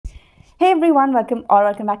Hey everyone,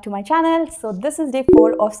 welcome back to my channel. So this is day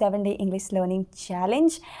 4 of 7-day English learning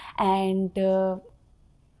challenge, and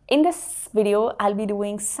in this video I'll be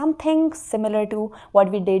doing something similar to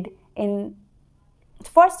what we did in the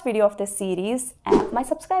first video of this series. And my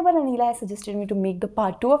subscriber Anila has suggested me to make the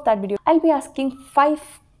part 2 of that video. I'll be asking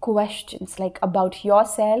 5 questions like about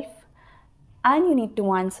yourself, and you need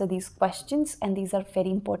to answer these questions, and these are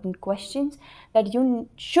very important questions that you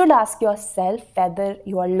should ask yourself whether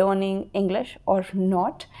you are learning English or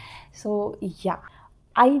not. So yeah,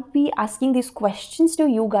 I'll be asking these questions to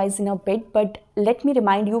you guys in a bit, but let me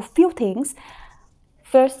remind you a few things.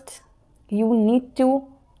 First, you need to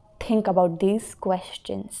think about these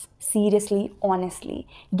questions seriously, honestly.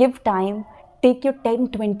 Give time, take your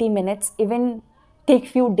 10-20 minutes, even take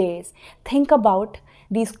few days. Think about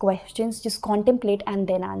these questions, just contemplate and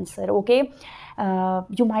then answer. Okay,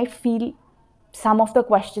 you might feel some of the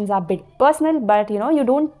questions are a bit personal, but you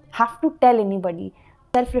don't have to tell anybody.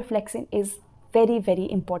 Self-reflection is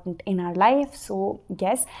very important in our life. So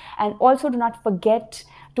yes, and also do not forget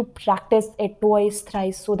to practice it twice,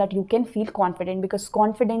 thrice, so that you can feel confident, because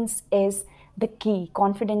confidence is the key.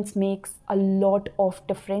 Confidence makes a lot of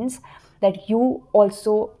difference, that you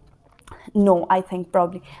also know, I think,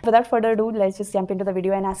 probably. Without further ado, let's just jump into the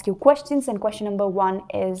video and ask you questions. And question number 1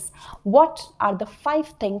 is, what are the 5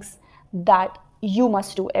 things that you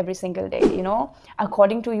must do every single day?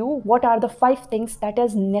 According to you, what are the 5 things that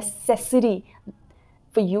is necessary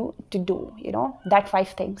for you to do, that 5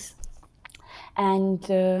 things. And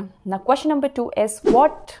now question number 2 is,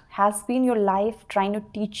 what has been your life trying to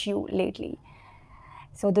teach you lately?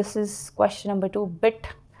 So this is question number 2, bit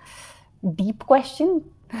deep question,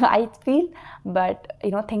 I feel, but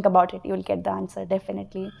think about it, you'll get the answer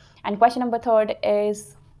definitely. And question number 3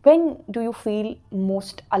 is, when do you feel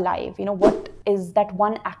most alive? What is that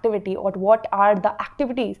one activity, or what are the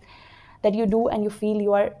activities that you do and you feel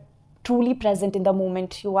you are truly present in the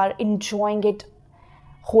moment, you are enjoying it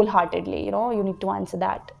wholeheartedly? You need to answer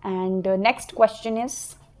that. And next question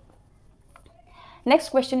is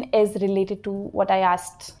related to what I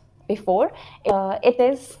asked before. It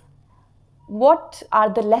is, what are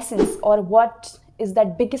the lessons, or what is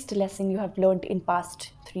that biggest lesson you have learned in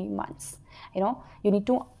past 3 months? You need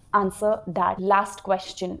to answer that. Last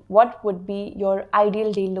question, what would be your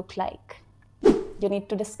ideal day look like? You need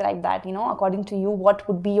to describe that. According to you, what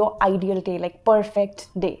would be your ideal day, like perfect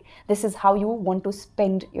day? This is how you want to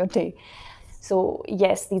spend your day. So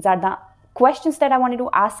yes, these are the questions that I wanted to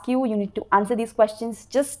ask you. You need to answer these questions.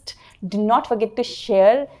 Just do not forget to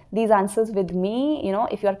share these answers with me,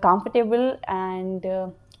 if you are comfortable. And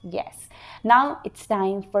yes, now it's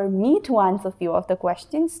time for me to answer a few of the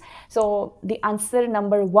questions. So the answer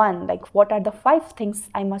number 1, like what are the 5 things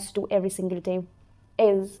I must do every single day,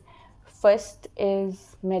 is first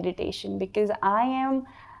is meditation, because I am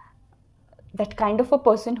that kind of a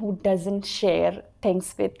person who doesn't share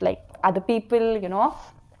things with like other people.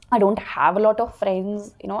 I don't have a lot of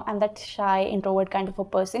friends. I'm that shy introvert kind of a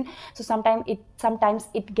person. So sometimes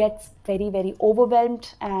it gets very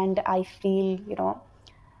overwhelmed, and I feel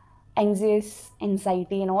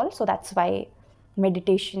anxiety and all. So that's why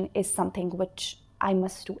meditation is something which I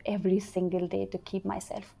must do every single day to keep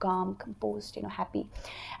myself calm, composed, happy.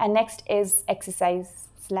 And next is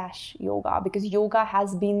exercise/yoga, because yoga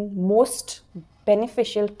has been most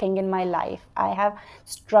beneficial thing in my life. I have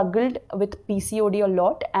struggled with PCOD a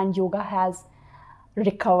lot, and yoga has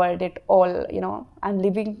recovered it all. I'm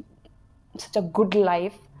living such a good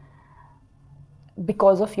life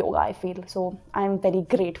because of yoga, I feel. So I'm very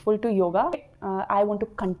grateful to yoga. I want to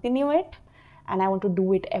continue it, and I want to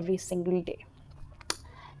do it every single day.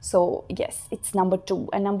 So yes, it's number 2.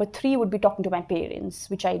 And number 3 would be talking to my parents,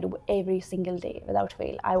 which I do every single day without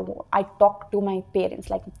fail. I talk to my parents,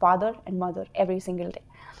 like father and mother, every single day.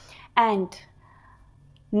 And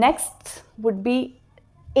next would be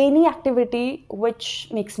any activity which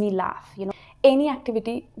makes me laugh. Any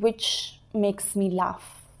activity which makes me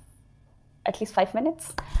laugh at least 5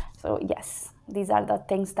 minutes. So yes, these are the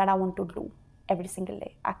things that I want to do every single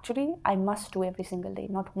day. Actually, I must do every single day,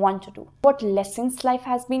 not want to do. What lessons life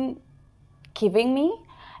has been giving me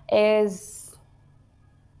is,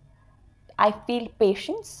 I feel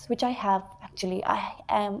patience, which I have. Actually, I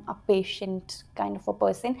am a patient kind of a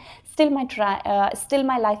person. Still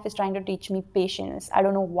my life is trying to teach me patience. I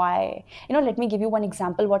don't know why. Let me give you one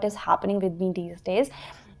example what is happening with me these days.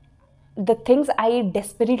 The things I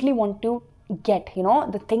desperately want to get,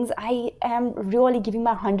 the things I am really giving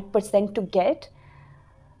my 100% to get,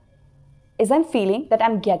 is I'm feeling that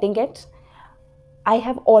I'm getting it. I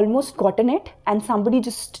have almost gotten it, and somebody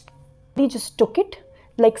just took it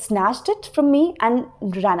like snatched it from me and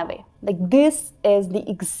ran away. Like this is the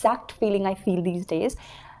exact feeling I feel these days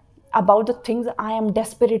about the things I am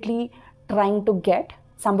desperately trying to get.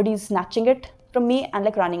 Somebody is snatching it from me and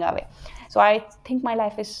like running away. So I think my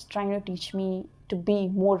life is trying to teach me to be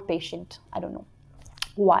more patient. I don't know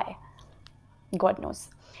why. God knows.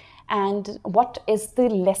 And what is the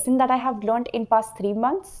lesson that I have learned in past 3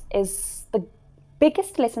 months is the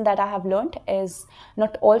biggest lesson that I have learned is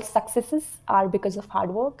not all successes are because of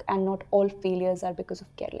hard work and not all failures are because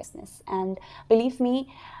of carelessness. And believe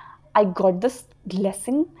me, I got this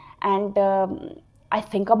lesson, and I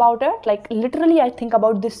think about it, like literally I think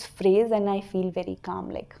about this phrase and I feel very calm.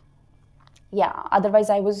 Like, yeah, otherwise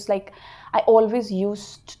I was like, I always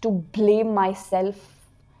used to blame myself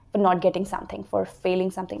for not getting something, for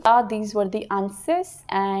failing something. These were the answers,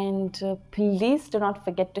 and please do not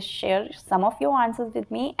forget to share some of your answers with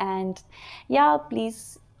me. And yeah,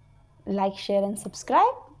 please like, share and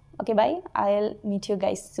subscribe. Okay, bye. I'll meet you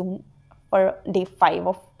guys soon for day 5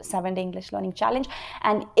 of 7-day English learning challenge.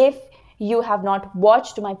 And if you have not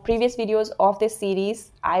watched my previous videos of this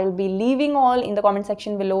series, I will be leaving all in the comment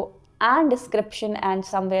section below and description and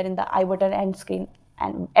somewhere in the I button, end screen,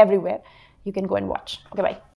 and everywhere. You can go and watch. Okay, bye.